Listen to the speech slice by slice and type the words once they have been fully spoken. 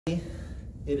It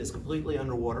is completely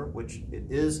underwater, which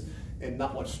it is, and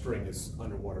not much string is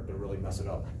underwater to really mess it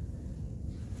up.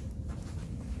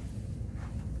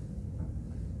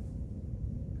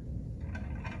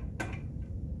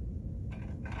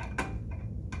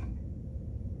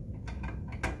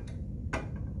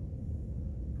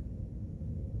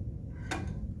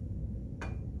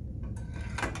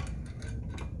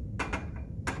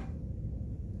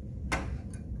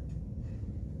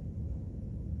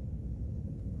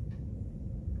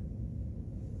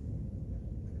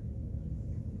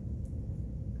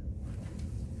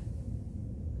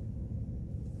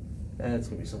 And it's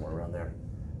going to be somewhere around there.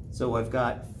 So I've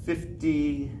got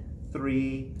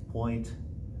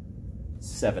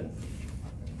 53.7.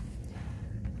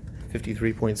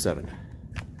 53.7.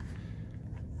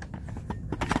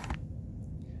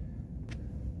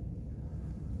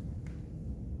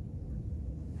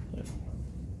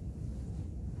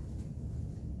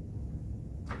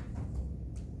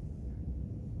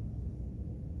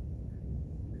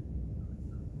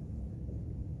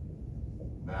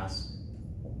 Mass.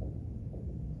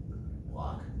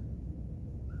 Block.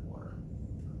 Water.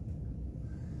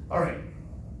 All right.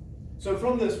 So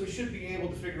from this, we should be able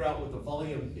to figure out what the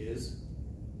volume is.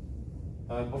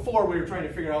 Before, we were trying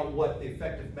to figure out what the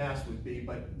effective mass would be,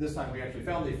 but this time we actually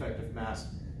found the effective mass,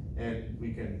 and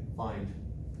we can find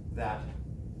that.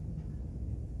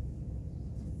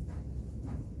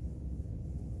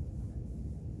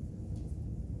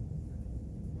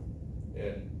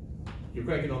 And you're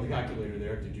cranking on the calculator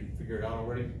there. Did you figure it out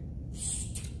already?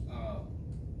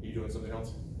 Are you doing something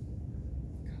else?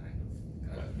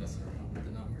 Kind of messing around with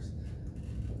the numbers.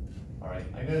 All right,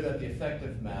 I know that the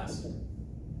effective mass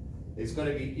is going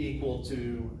to be equal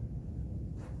to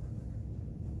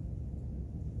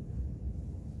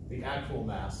the actual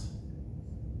mass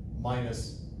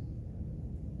minus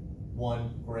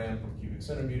 1 gram per cubic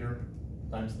centimeter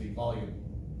times the volume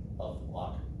of the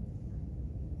block.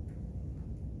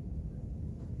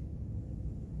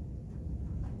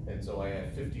 And so I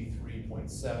have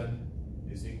 53.7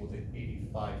 is equal to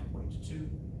 85.2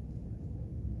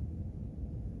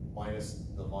 minus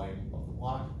the volume of the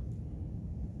block.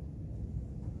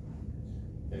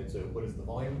 And so what is the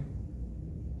volume?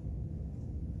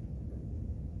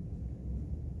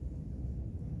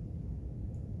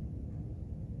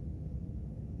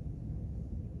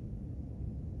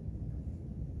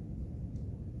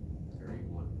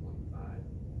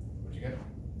 What'd you get?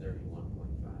 31.5.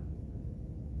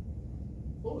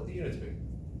 What would the units be? I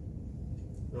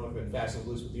don't know if I've been fast and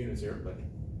loose with the units here, but.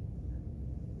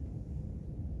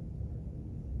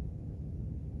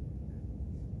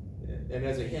 And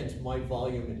as a hint, my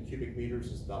volume in cubic meters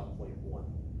is about 0.1.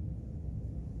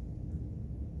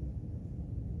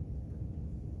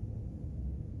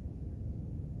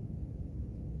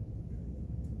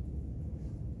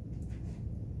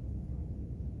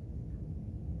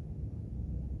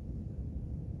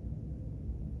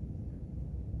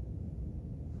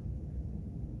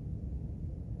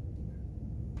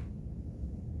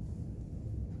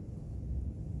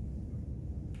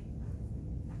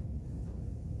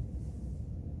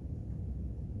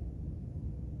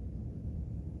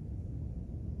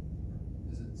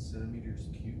 Centimeters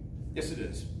cubed? Yes, it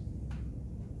is.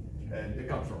 And it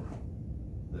comes from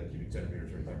the cubic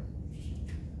centimeters right there.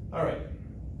 All right.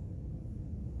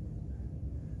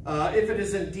 If it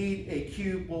is indeed a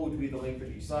cube, what would be the length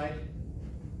of each side?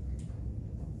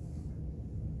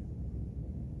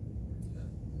 Yeah.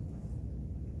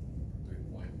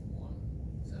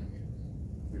 3.1 centimeters.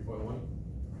 3.1?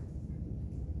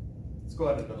 Let's go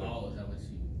ahead and another. Oh, is that what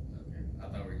you? Okay. I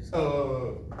thought we were just.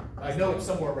 Oh, I know it's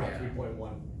somewhere around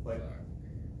 3.1, but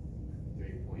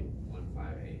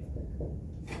 3.158.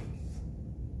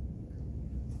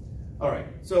 all right.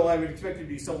 So I would expect it to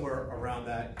be somewhere around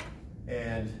that,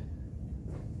 and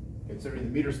considering the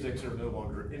meter sticks are no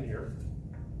longer in here,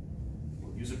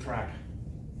 we'll use a track.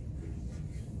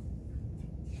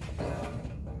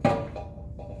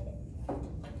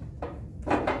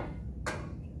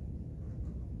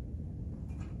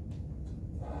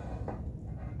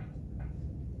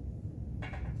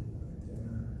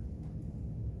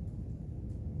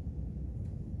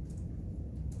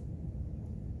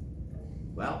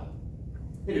 Well,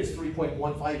 it is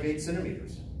 3.158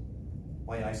 centimeters.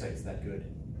 My eyesight's that good.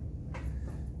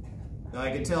 Now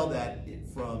I can tell that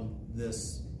from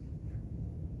this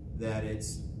that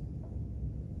it's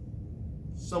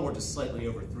somewhere just slightly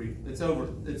over 3. It's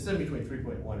in between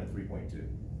 3.1 and 3.2.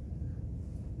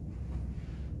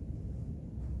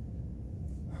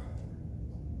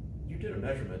 You did a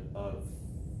measurement of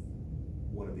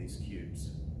one of these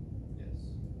cubes. Yes.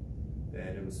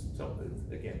 And it was,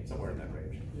 again, somewhere in that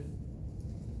range.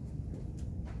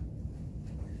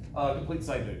 Complete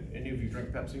side note, any of you drink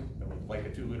Pepsi? Like a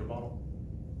 2-liter bottle?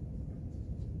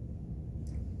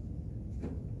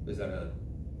 Is that a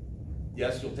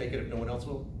yes, you'll take it if no one else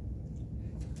will?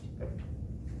 Okay.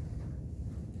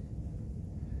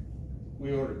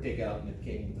 We ordered takeout and it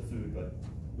came with the food, but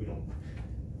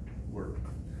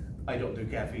I don't do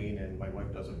caffeine and my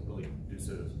wife doesn't really do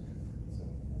sodas. So.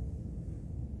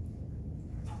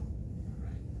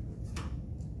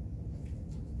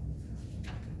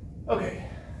 Okay.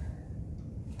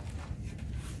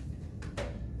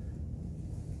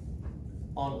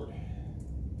 Onward.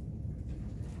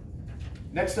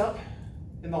 Next up,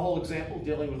 in the whole example,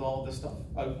 dealing with all of this stuff.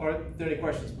 Are there any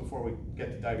questions before we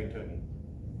get to diving Tony?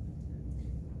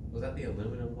 Was that the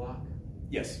aluminum block?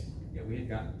 Yes. Yeah, we had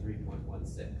gotten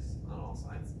 3.16 on all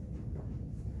sides.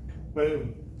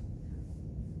 Boom.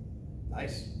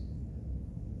 Nice.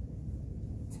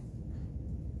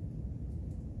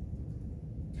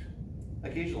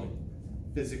 Occasionally,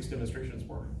 physics demonstrations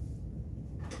work.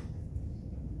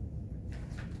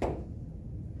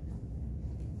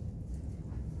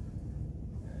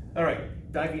 All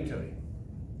right, diving Tony.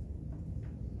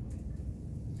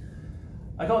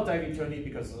 I call it diving Tony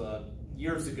because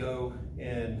years ago,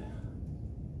 and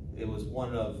it was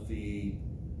one of the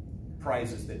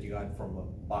prizes that you got from a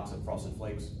box of Frosted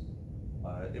Flakes.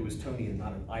 It was Tony and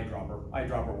not an eyedropper.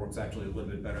 Eyedropper works actually a little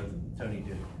bit better than Tony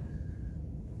did.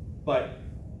 But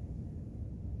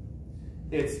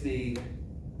it's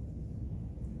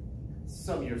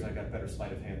some years I got better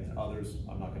sleight of hand than others.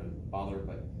 I'm not going to bother,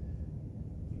 but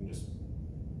you can just,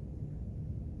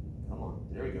 come on,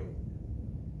 there we go.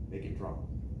 Make it drop.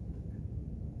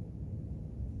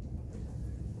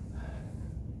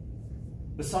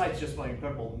 Besides just my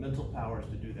incredible mental powers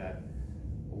to do that,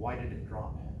 why did it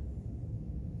drop?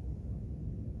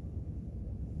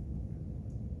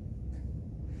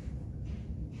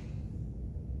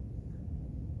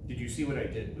 Did you see what I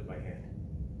did with my hand?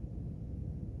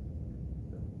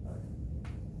 All right.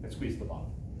 I squeezed the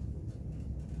bottom.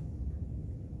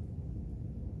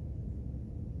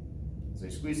 As I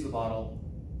squeeze the bottle,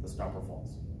 the stopper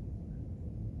falls.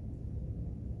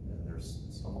 And there's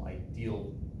some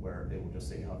ideal where it will just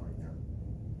say hovering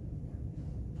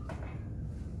there.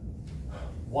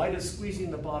 Why does squeezing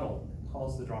the bottle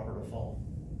cause the dropper to fall?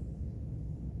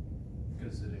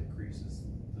 Because it increases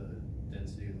the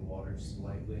density of the water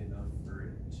slightly enough for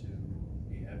it to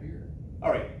be heavier. All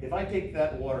right, if I take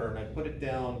that water and I put it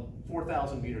down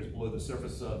 4,000 meters below the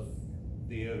surface of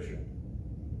the ocean,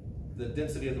 the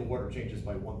density of the water changes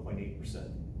by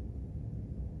 1.8%.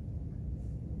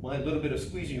 My little bit of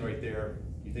squeezing right there,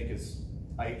 you think is,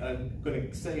 I'm going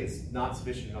to say it's not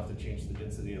sufficient enough to change the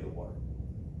density of the water.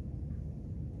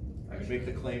 I can make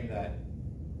the claim that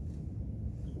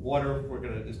water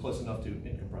is close enough to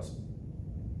incompressible.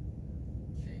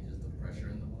 Changes the pressure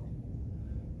in the bottle.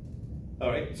 All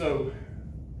right, so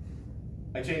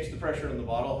I changed the pressure in the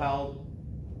bottle. How?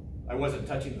 I wasn't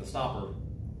touching the stopper.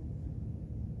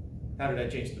 How did I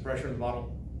change the pressure in the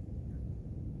bottle?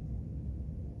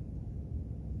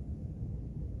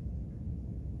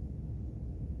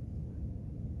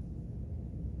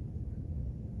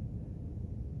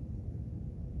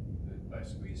 By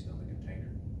squeezing on the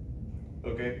container.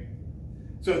 Okay,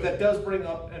 so that does bring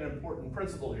up an important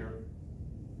principle here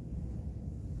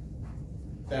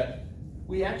that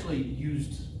we actually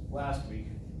used last week,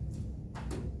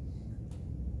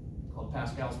 called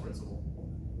Pascal's principle.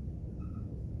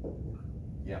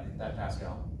 Yeah, that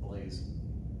Pascal, Blaise.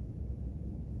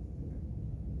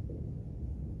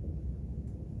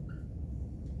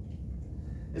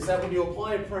 Is that when you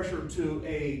apply pressure to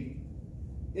a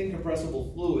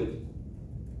incompressible fluid,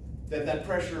 that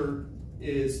pressure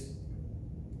is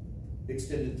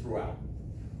extended throughout.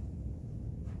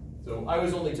 So I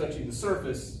was only touching the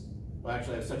surface, well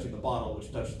actually I was touching the bottle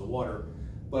which touched the water,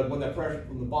 but when that pressure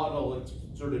from the bottle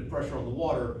exerted pressure on the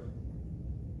water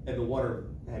and the water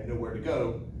had nowhere to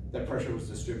go, that pressure was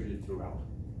distributed throughout.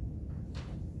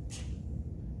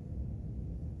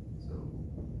 So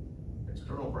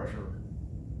external pressure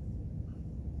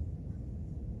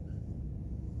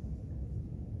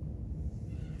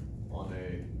on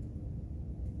a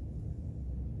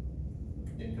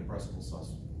incompressible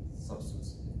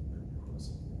substance.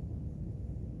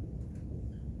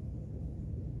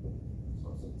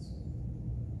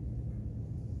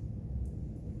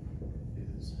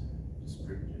 Is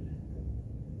distributed.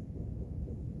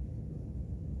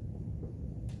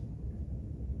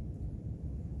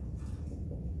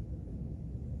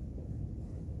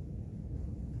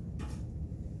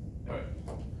 All right.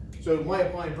 So am I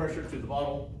applying pressure to the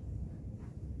bottle?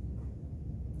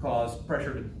 cause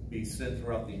pressure to be sent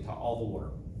throughout the entire, all the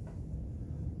water.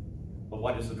 But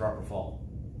why does the dropper fall?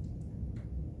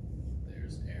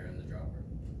 There's air in the dropper.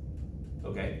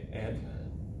 Okay, and?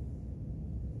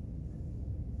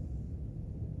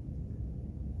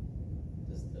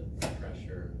 Does the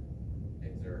pressure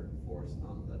exert force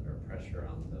on the, or pressure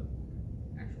on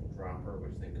the actual dropper,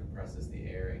 which then compresses the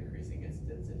air, increasing its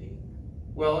density?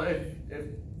 Well, if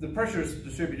the pressure is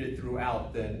distributed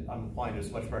throughout, then I'm applying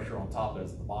as much pressure on top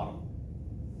as the bottom.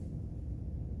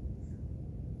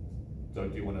 So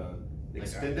do you want to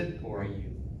extend it, or are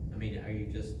you, I mean, are you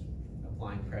just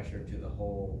applying pressure to the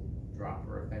whole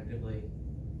dropper effectively,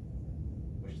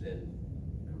 which then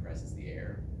compresses the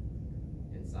air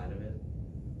inside of it,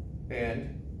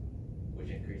 and which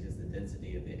increases the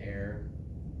density of the air?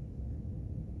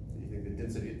 do you think the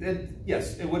density? Then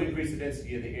yes, it would increase the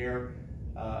density of the air.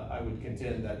 I would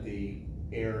contend that the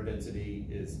air density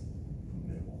is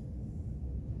minimal.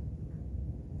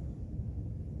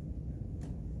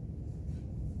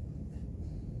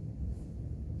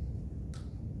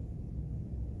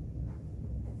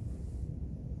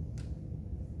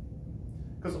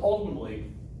 Because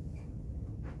ultimately,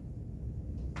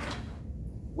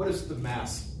 what is the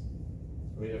mass?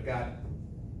 I mean, I've got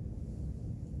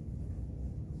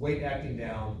weight acting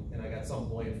down, and I got some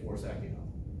buoyant force acting up.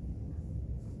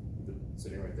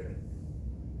 Sitting right there.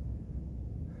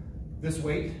 This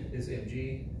weight is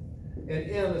mg,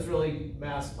 and m is really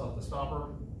mass of the stopper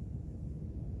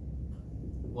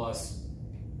plus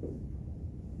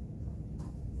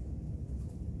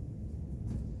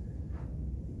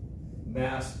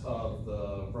mass of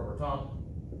the rubber top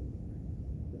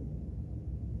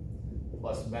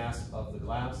plus mass of the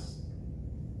glass.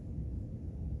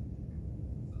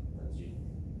 That's G.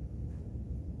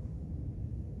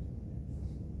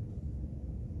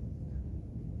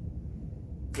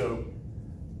 So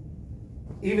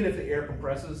even if the air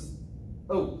compresses,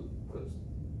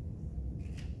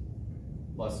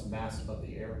 plus mass of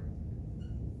the air.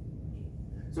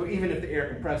 So even if the air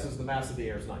compresses, the mass of the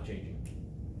air is not changing.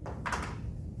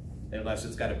 Unless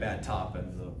it's got a bad top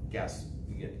and the gas,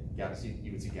 you get gas,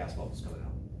 you would see gas bubbles coming out.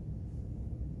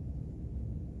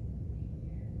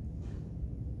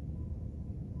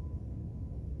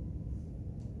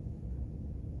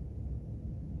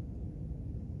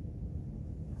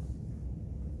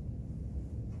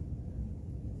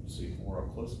 See more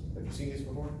up close. Have you seen these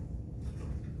before?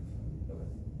 Okay.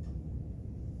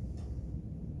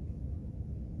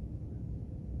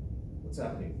 What's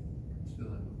happening? It's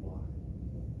filling with water.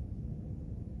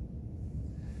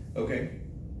 Okay.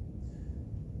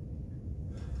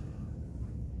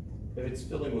 If it's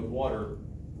filling with water,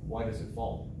 why does it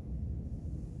fall?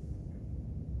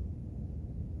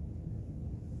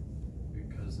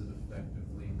 Because it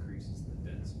effectively increases the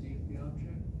density of the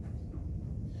object.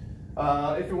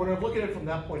 If you want to look at it from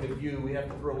that point of view, we have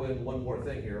to throw in one more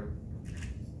thing here.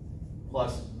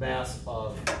 Plus mass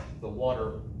of the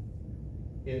water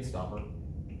in stopper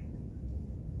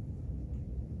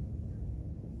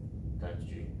times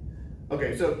G.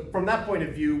 Okay, so from that point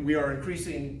of view, we are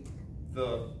increasing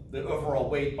the overall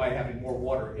weight by having more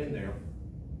water in there.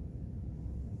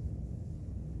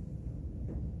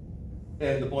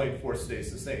 And the buoyant force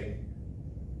stays the same.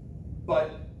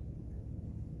 But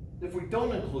if we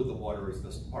don't include the water as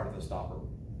this part of the stopper,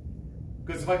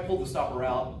 because if I pulled the stopper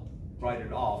out, dried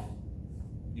it off,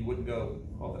 you wouldn't go,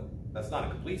 well, that's not a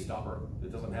complete stopper.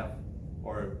 It doesn't have,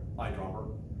 or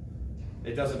eyedropper.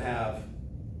 It doesn't have,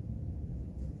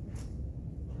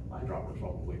 eyedropper is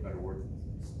probably a better word.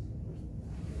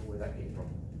 I don't know where that came from.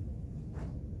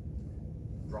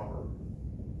 Dropper.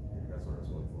 That's what I was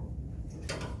looking for.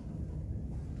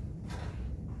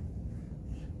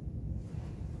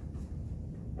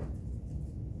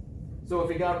 So if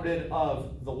we got rid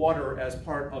of the water as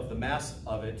part of the mass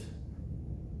of it,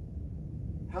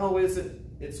 how is it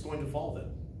it's going to fall then?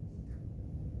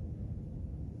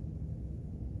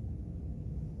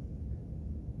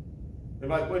 And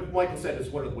what Michael said is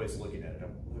one of the ways of looking at it.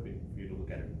 I'm hoping for you to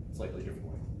look at it a slightly different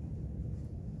way.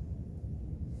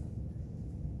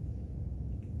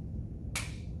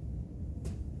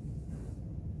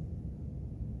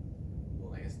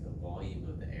 Well, I guess the volume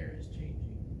of the air is changing.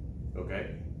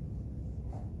 Okay.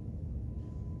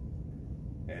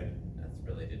 And That's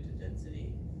related to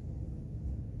density.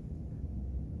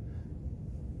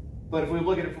 but if we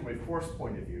look at it from a force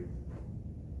point of view,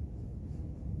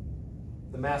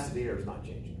 the mass of the air is not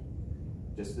changing,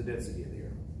 just the density of the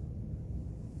air.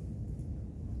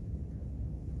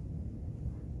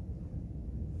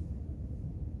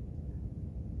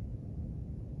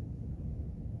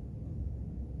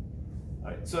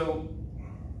 All right, so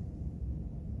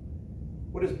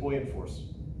What is buoyant force,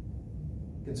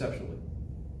 conceptually?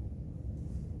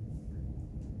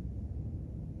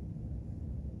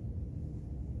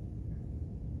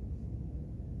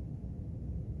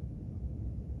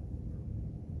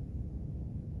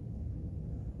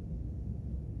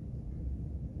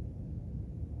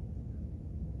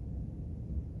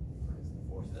 It's the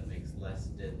force that makes less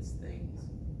dense things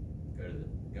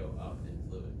go up in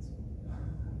fluids.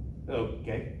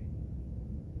 Okay.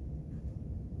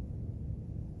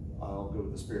 I'll go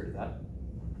with the spirit of that.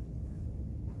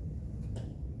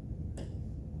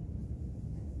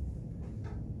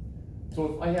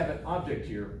 So if I have an object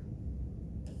here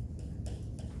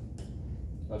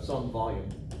of some volume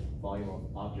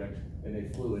of object in a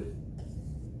fluid,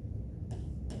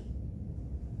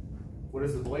 what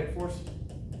is the buoyant force?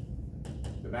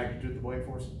 The magnitude of the buoyant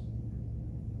force? Is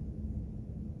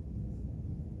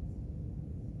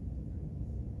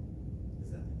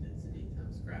that the density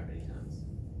times gravity times?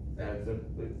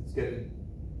 Let's get it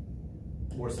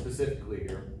more specifically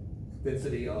here.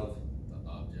 Density of The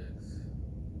objects.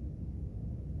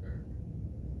 Or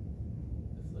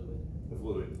The fluid. the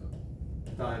fluid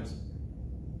times.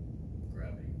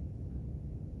 gravity.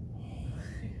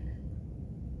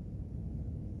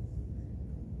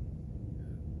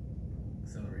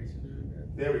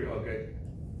 Acceleration. There we go, okay.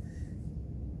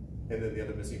 And then the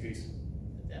other missing piece,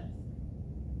 The depth.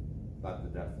 not the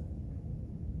depth,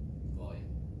 Volume.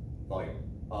 volume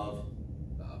of,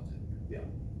 The object. yeah,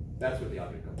 that's where the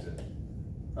object comes in.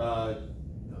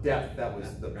 Depth, that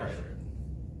was the pressure.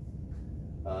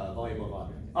 Volume of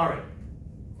object. All right.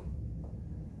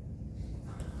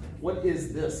 What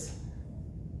is this?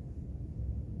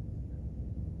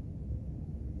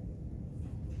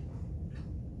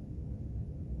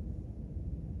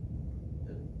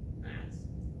 The mass.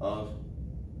 Of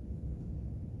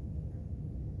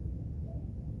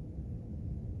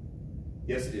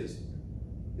yes, it is.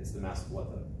 It's the mass of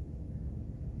what though?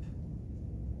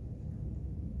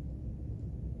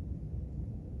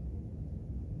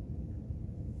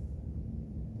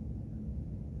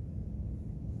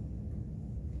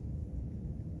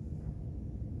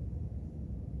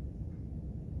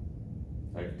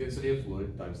 Right, density of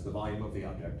fluid times the volume of the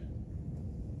object.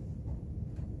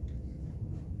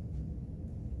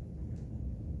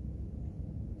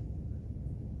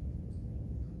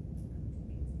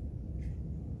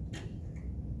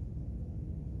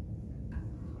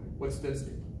 What's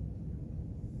density?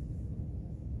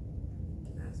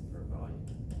 Mass per volume.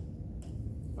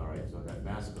 All right, so I've got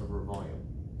mass over volume.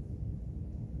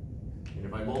 And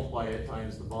if I multiply it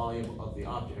times the volume of the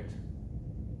object,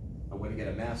 I'm going to get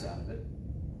a mass out of it.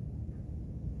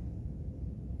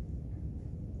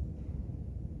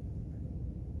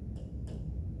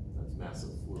 That's mass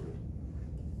of fluid.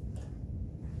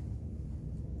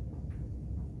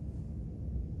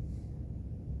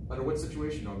 Under what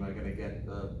situation am I going to get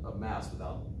a mass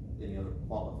without any other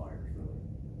qualifiers, really?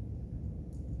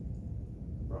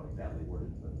 Probably badly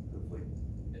worded, but hopefully.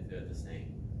 If they're the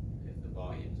same. If the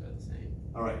volumes are the same.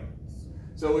 All right.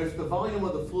 So if the volume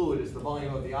of the fluid is the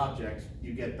volume of the object,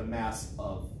 you get the mass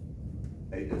of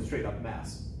a straight up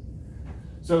mass.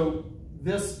 So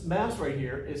this mass right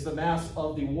here is the mass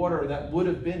of the water that would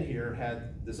have been here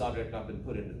had this object not been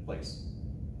put into place.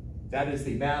 That is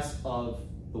the mass of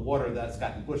the water that's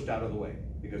gotten pushed out of the way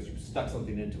because you've stuck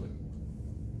something into it.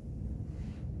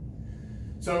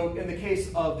 So in the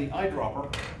case of the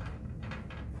eyedropper,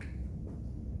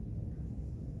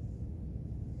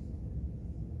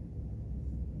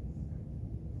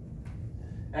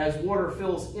 as water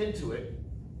fills into it,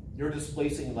 you're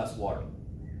displacing less water.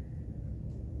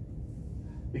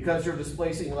 Because you're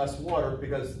displacing less water,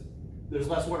 because there's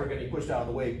less water getting pushed out of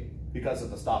the way because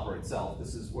of the stopper itself.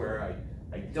 This is where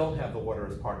I don't have the water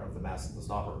as part of the mass of the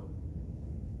stopper.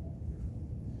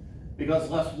 Because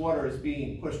less water is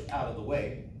being pushed out of the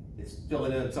way, it's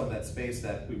filling in some of that space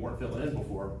that we weren't filling in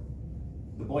before,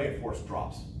 the buoyant force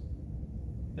drops.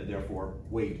 And therefore,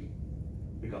 weight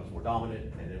becomes more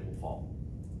dominant and it will fall.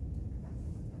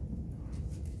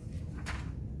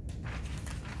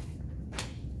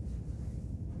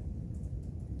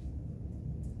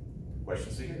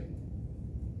 Questions here?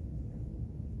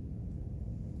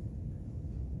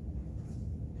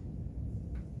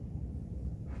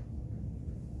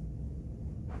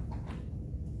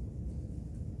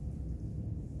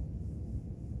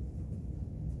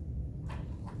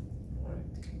 All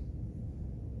right.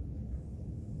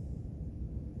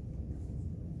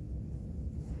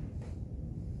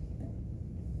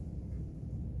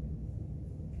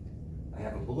 I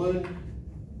have a balloon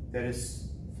that is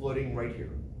floating right here.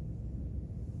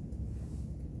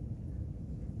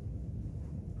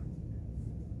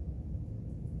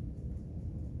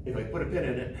 If I put a pin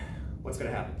in it, what's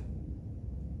gonna happen?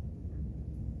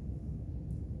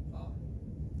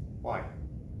 Why?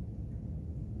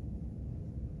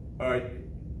 All right,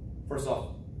 first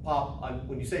off, pop,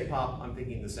 when you say pop, I'm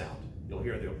thinking the sound. You'll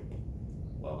hear the,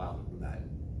 well, louder than that.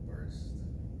 Burst.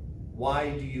 Why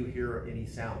do you hear any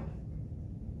sound?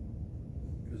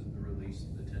 Because of the release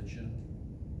of the tension.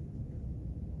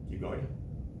 Keep going.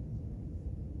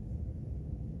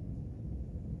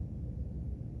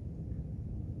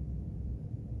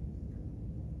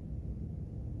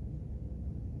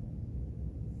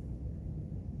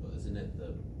 Well, isn't it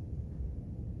the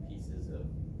pieces of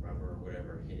rubber or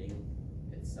whatever hitting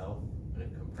itself when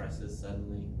it compresses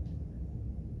suddenly?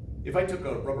 If I took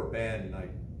a rubber band and I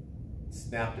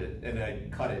snapped it and I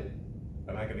cut it,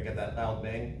 am I gonna get that loud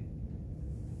bang?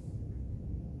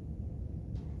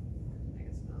 I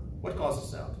guess not. What causes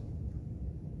sound?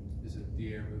 Is it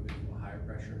the air moving from a higher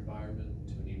pressure environment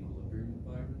to an equilibrium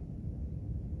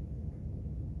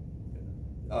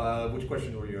environment? Which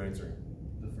question were you answering?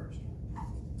 The first one.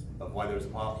 Of why there's a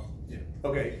pop? Yeah.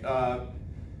 Okay,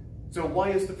 so why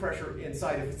is the pressure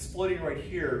inside? If it's floating right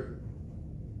here,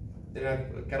 then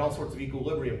I've got all sorts of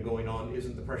equilibrium going on.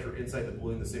 Isn't the pressure inside the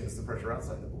balloon the same as the pressure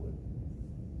outside the balloon?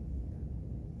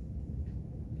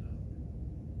 No.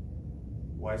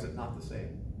 Why is it not the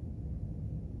same?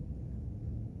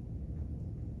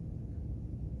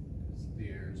 Because the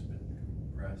air has been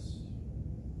compressed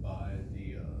by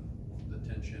the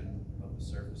tension of the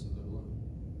surface of the balloon.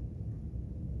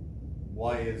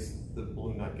 Why is the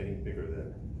balloon not getting bigger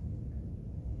then?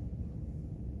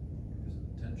 Because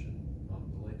of the tension on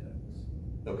the latex.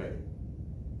 Okay,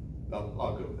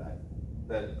 I'll go with that.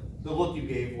 The look you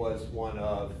gave was one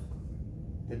of,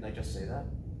 didn't I just say that?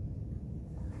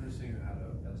 I'm just thinking how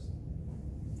to best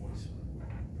voice it.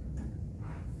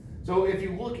 So if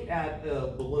you look at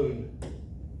a balloon,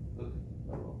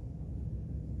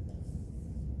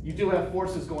 you do have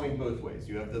forces going both ways.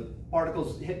 You have the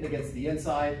particles hitting against the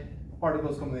inside,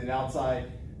 particles coming in the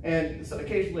outside, and so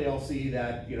occasionally I'll see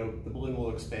that the balloon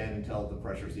will expand until the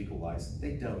pressures equalize.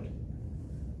 They don't.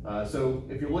 So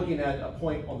if you're looking at a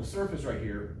point on the surface right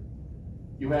here,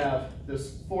 you have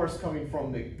this force coming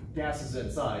from the gases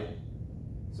inside.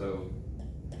 So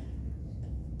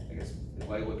I guess if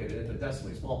I look at it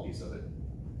infinitesimally small piece of it,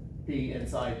 P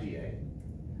inside dA.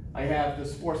 I have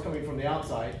this force coming from the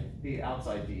outside, P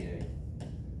outside dA.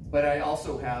 But I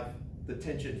also have the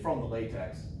tension from the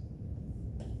latex.